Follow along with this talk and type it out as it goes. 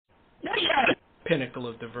pinnacle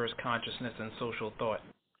of diverse consciousness and social thought.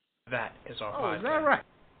 That is our Oh, is that podcast. right?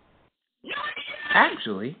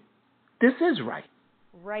 Actually, this is right.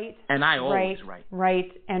 Right. And I always right. right.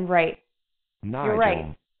 Right and right. Nigel. You're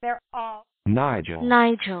right. They're all. Nigel.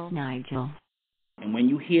 Nigel. And when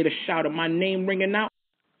you hear the shout of my name ringing out,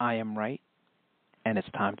 I am right, and it's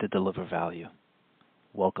time to deliver value.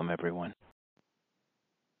 Welcome, everyone.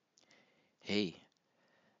 Hey,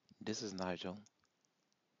 this is Nigel,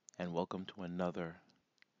 and welcome to another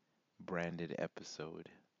branded episode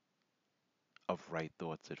of Right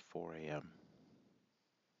Thoughts at 4 a.m.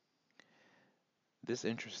 This,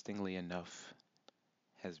 interestingly enough,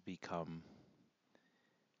 has become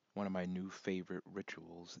one of my new favorite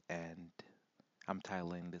rituals, and I'm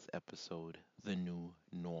titling this episode The New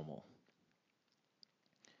Normal.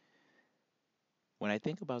 When I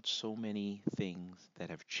think about so many things that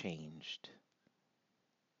have changed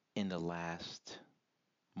in the last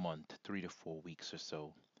month, 3 to 4 weeks or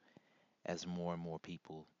so, as more and more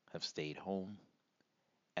people have stayed home,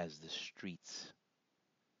 as the streets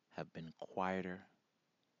have been quieter.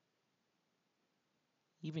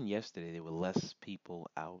 Even yesterday, there were less people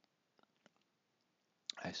out.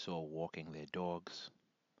 I saw walking their dogs.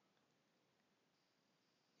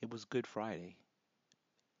 It was Good Friday,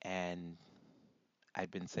 and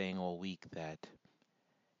I'd been saying all week that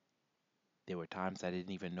there were times I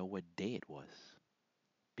didn't even know what day it was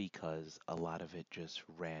because a lot of it just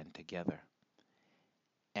ran together.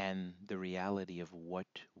 And the reality of what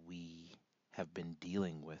we have been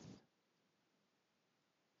dealing with,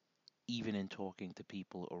 even in talking to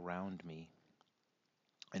people around me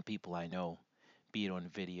and people I know, be it on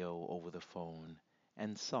video, over the phone,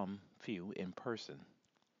 and some few in person,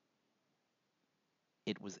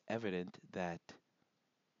 it was evident that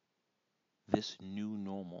this new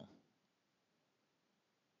normal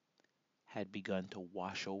had begun to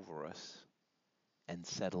wash over us and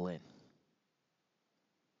settle in.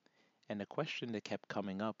 And the question that kept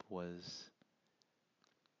coming up was,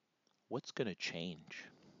 what's going to change?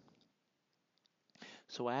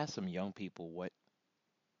 So I asked some young people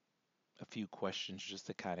a few questions just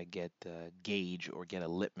to kind of get gauge or get a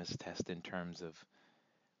litmus test in terms of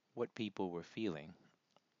what people were feeling.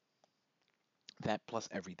 That plus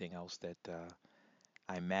everything else that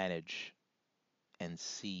I manage and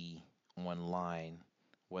see online,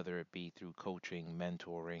 whether it be through coaching,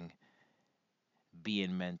 mentoring,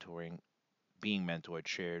 being mentoring, being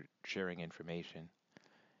mentored, sharing information.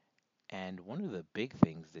 And one of the big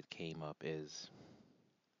things that came up is,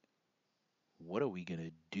 what are we going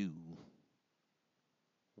to do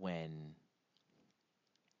when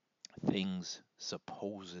things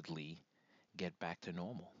supposedly get back to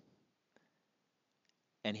normal?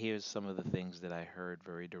 And here's some of the things that I heard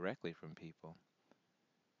very directly from people.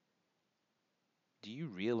 Do you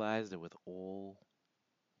realize that with all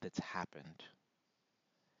that's happened,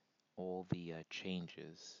 all the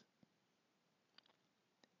changes,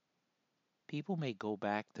 people may go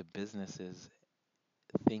back to businesses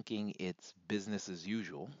thinking it's business as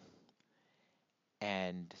usual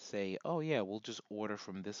and say, oh, yeah, we'll just order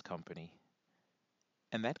from this company.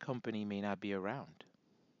 And that company may not be around.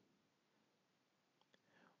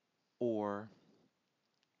 Or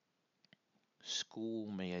school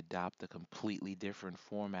may adopt a completely different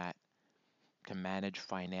format to manage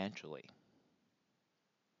financially.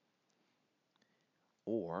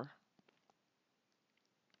 Or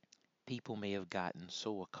people may have gotten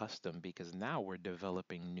so accustomed because now we're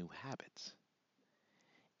developing new habits.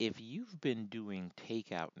 If you've been doing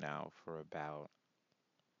takeout now for about,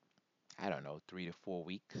 I don't know, 3 to 4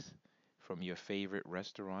 weeks from your favorite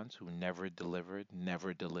restaurants who never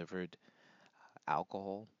delivered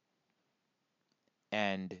alcohol,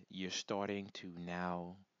 and you're starting to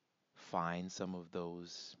now find some of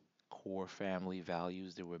those core family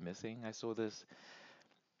values that we're missing. I saw this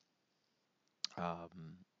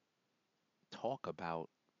um, talk about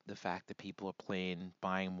the fact that people are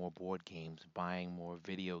buying more board games, buying more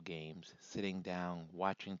video games, sitting down,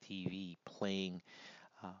 watching TV, playing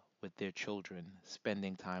uh, with their children,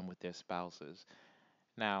 spending time with their spouses.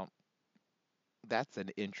 Now, that's an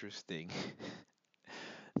interesting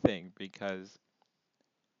thing because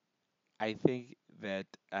I think that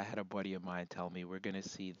I had a buddy of mine tell me we're going to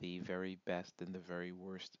see the very best and the very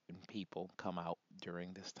worst in people come out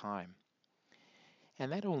during this time.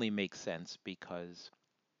 And that only makes sense because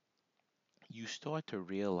you start to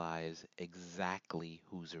realize exactly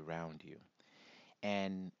who's around you.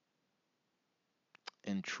 And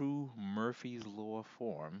in true Murphy's Law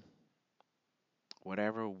form,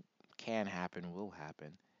 whatever can happen will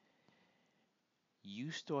happen.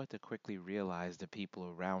 You start to quickly realize the people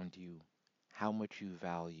around you how much you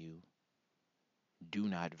value, do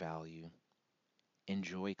not value,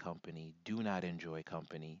 enjoy company, do not enjoy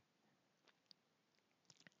company,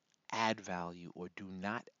 add value, or do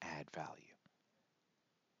not add value.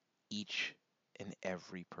 Each and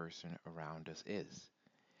every person around us is.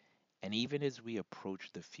 And even as we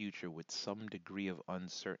approach the future with some degree of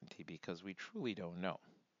uncertainty because we truly don't know,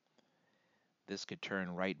 this could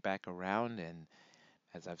turn right back around. And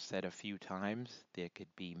as I've said a few times, there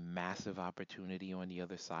could be massive opportunity on the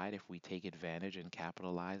other side if we take advantage and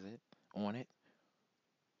capitalize on it.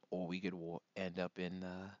 Or we could end up in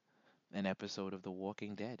an episode of The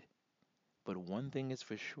Walking Dead. But one thing is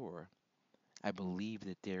for sure, I believe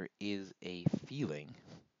that there is a feeling,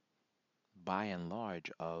 by and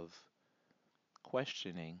large, of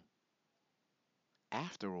questioning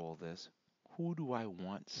after all this, who do I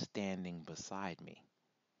want standing beside me?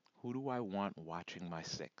 Who do I want watching my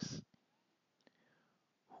six?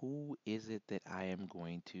 Who is it that I am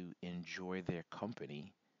going to enjoy their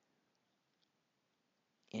company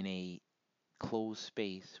in a closed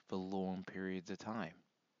space for long periods of time?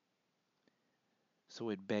 So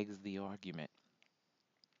it begs the argument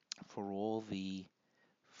for all the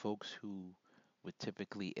folks who would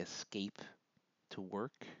typically escape to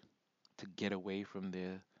work to get away from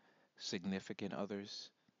their significant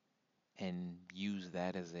others and use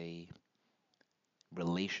that as a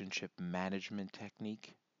relationship management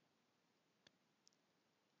technique.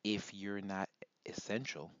 If you're not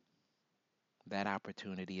essential, that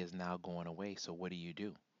opportunity is now going away. So what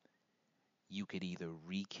do? You could either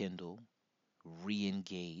rekindle, re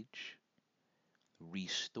engage,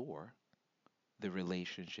 restore the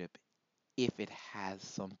relationship if it has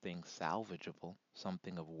something salvageable,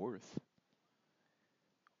 something of worth,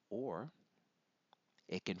 or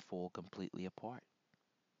it can fall completely apart.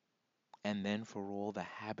 And then for all the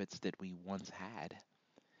habits that we once had,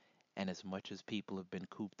 and as much as people have been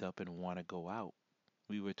cooped up and want to go out,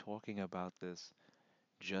 we were talking about this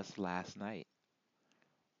just last night.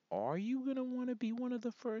 Are you going to want to be one of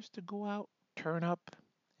the first to go out, turn up,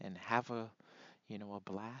 and have a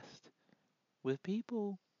blast? With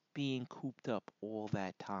people being cooped up all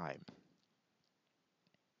that time,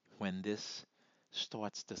 when this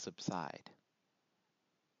starts to subside,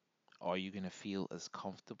 are you going to feel as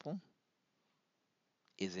comfortable?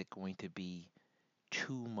 Is it going to be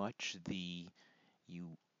too much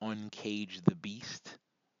you uncage the beast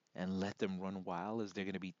and let them run wild? Is there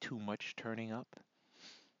going to be too much turning up?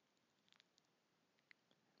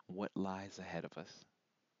 What lies ahead of us?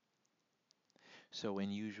 So,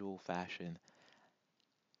 in usual fashion,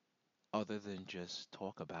 other than just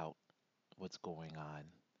talk about what's going on,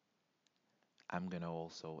 I'm going to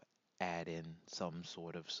also add in some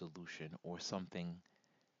sort of solution or some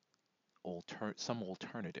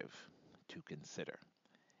alternative to consider.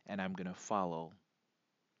 And I'm going to follow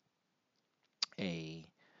a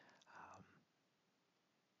um,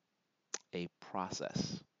 a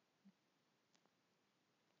process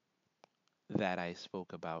that I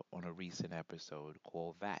spoke about on a recent episode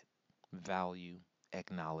called VAT, Value,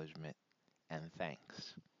 Acknowledgement, and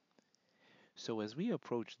Thanks. So as we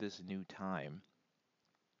approach this new time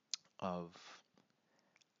of,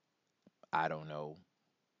 I don't know,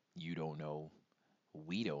 you don't know,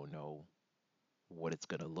 we don't know what it's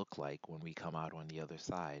going to look like when we come out on the other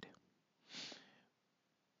side,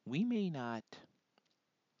 we may not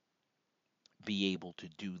be able to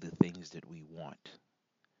do the things that we want,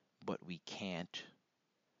 but we can't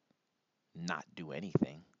not do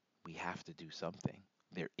anything. We have to do something.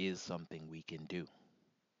 There is something we can do.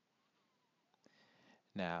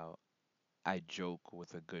 Now, I joke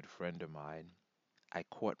with a good friend of mine. I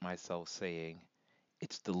caught myself saying,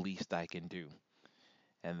 it's the least I can do.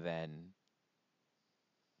 And then,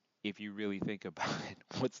 if you really think about it,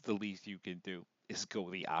 what's the least you can do? Is go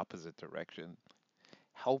the opposite direction.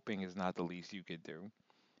 Helping is not the least you can do.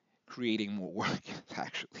 Creating more work is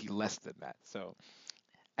actually less than that. So,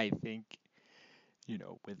 I think,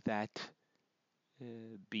 with that,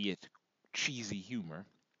 be it cheesy humor,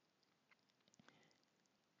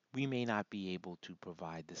 we may not be able to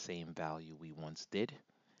provide the same value we once did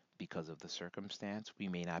because of the circumstance. We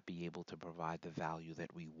may not be able to provide the value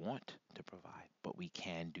that we want to provide, but we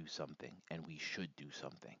can do something and we should do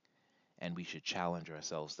something. And we should challenge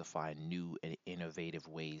ourselves to find new and innovative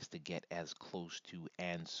ways to get as close to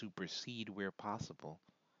and supersede where possible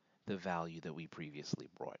the value that we previously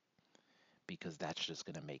brought, because that's just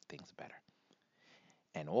going to make things better.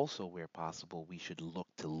 And also, where possible, we should look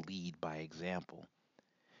to lead by example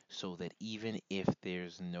so that even if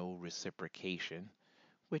there's no reciprocation,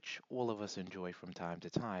 which all of us enjoy from time to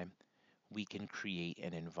time, we can create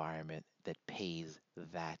an environment that pays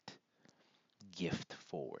that gift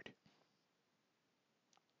forward.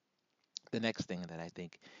 The next thing that I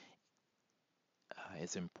think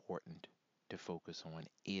is important to focus on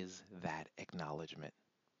is that acknowledgement.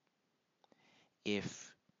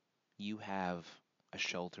 If you have a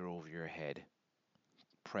shelter over your head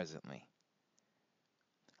presently,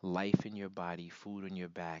 life in your body, food on your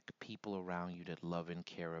back, people around you that love and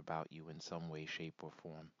care about you in some way, shape, or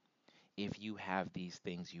form. If you have these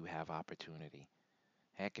things, you have opportunity.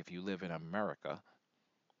 Heck, if you live in America,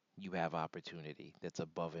 you have opportunity that's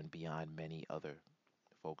above and beyond many other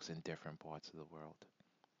folks in different parts of the world.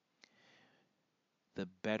 The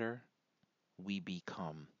better we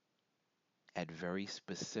become at very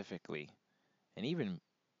specifically, and even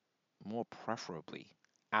more preferably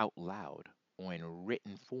out loud or in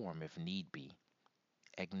written form if need be,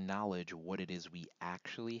 acknowledge what it is we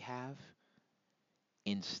actually have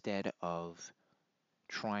instead of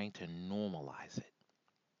trying to normalize it.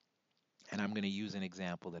 And I'm going to use an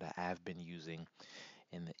example that I have been using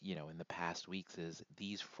in the past weeks is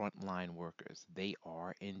these frontline workers. They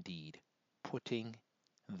are indeed putting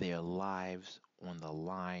their lives on the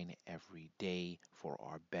line every day for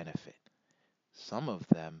our benefit. Some of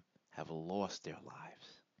them have lost their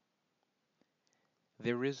lives.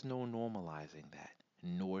 There is no normalizing that,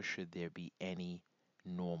 nor should there be any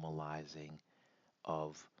normalizing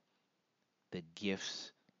of the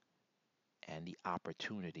gifts and the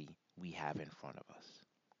opportunity we have in front of us.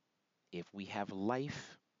 If we have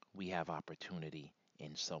life, we have opportunity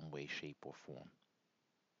in some way, shape, or form.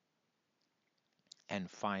 And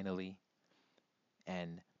finally,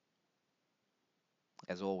 and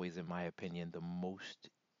as always, in my opinion, the most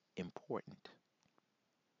important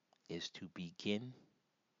is to begin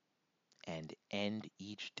and end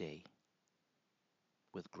each day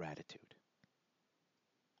with gratitude.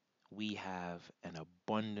 We have an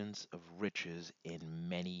abundance of riches in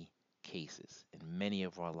many cases. In many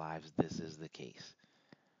of our lives, this is the case.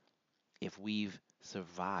 If we've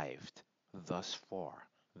survived thus far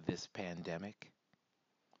this pandemic,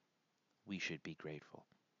 we should be grateful.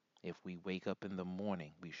 If we wake up in the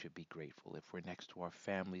morning, we should be grateful. If we're next to our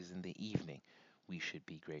families in the evening, we should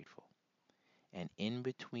be grateful. And in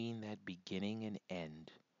between that beginning and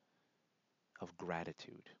end of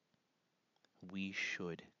gratitude, we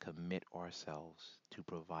should commit ourselves to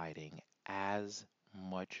providing as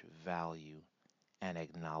much value and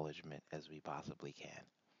acknowledgement as we possibly can.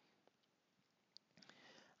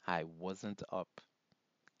 I wasn't up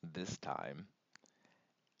this time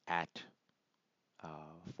at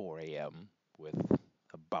 4 a.m. with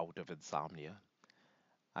a bout of insomnia.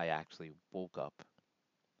 I actually woke up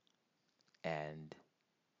and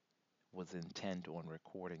was intent on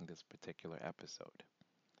recording this particular episode.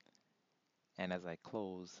 And as I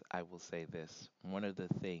close, I will say this. One of the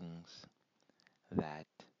things that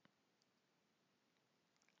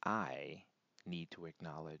I need to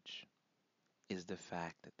acknowledge is the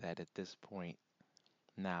fact that at this point,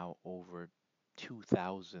 now over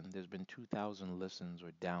there's been 2,000 listens or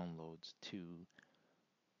downloads to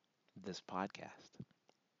this podcast.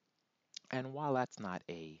 And while that's not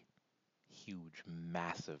a huge,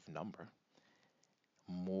 massive number,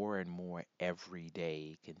 more and more every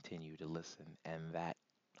day continue to listen, and that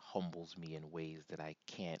humbles me in ways that I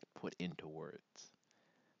can't put into words.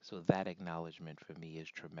 So that acknowledgement for me is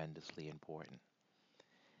tremendously important.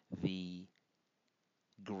 The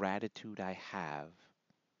gratitude I have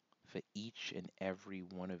for each and every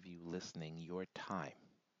one of you listening, your time,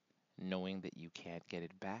 knowing that you can't get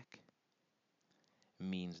it back,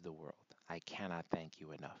 means the world. I cannot thank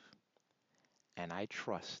you enough. And I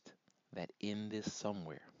trust that in this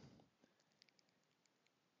somewhere,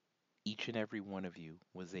 each and every one of you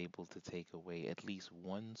was able to take away at least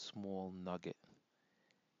one small nugget,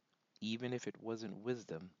 even if it wasn't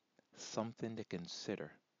wisdom, something to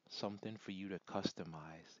consider, something for you to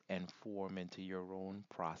customize and form into your own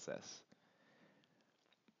process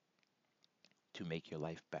to make your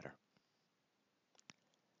life better.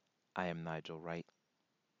 I am Nigel Wright.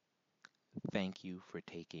 Thank you for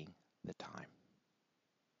taking the time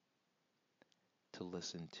to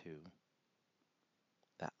listen to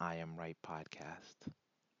the I Am Right podcast,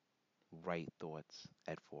 Right Thoughts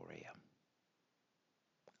at 4 a.m.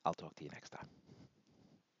 I'll talk to you next time.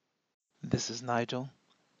 This is Nigel.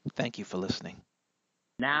 Thank you for listening.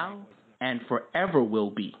 Now and forever will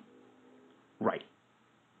be right.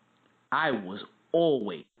 I was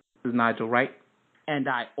always Nigel Wright, and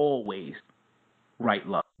I always write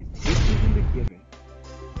love. This is in the giving,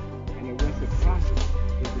 and the reciprocity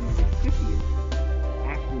is in the recipient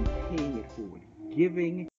actually paying it forward, giving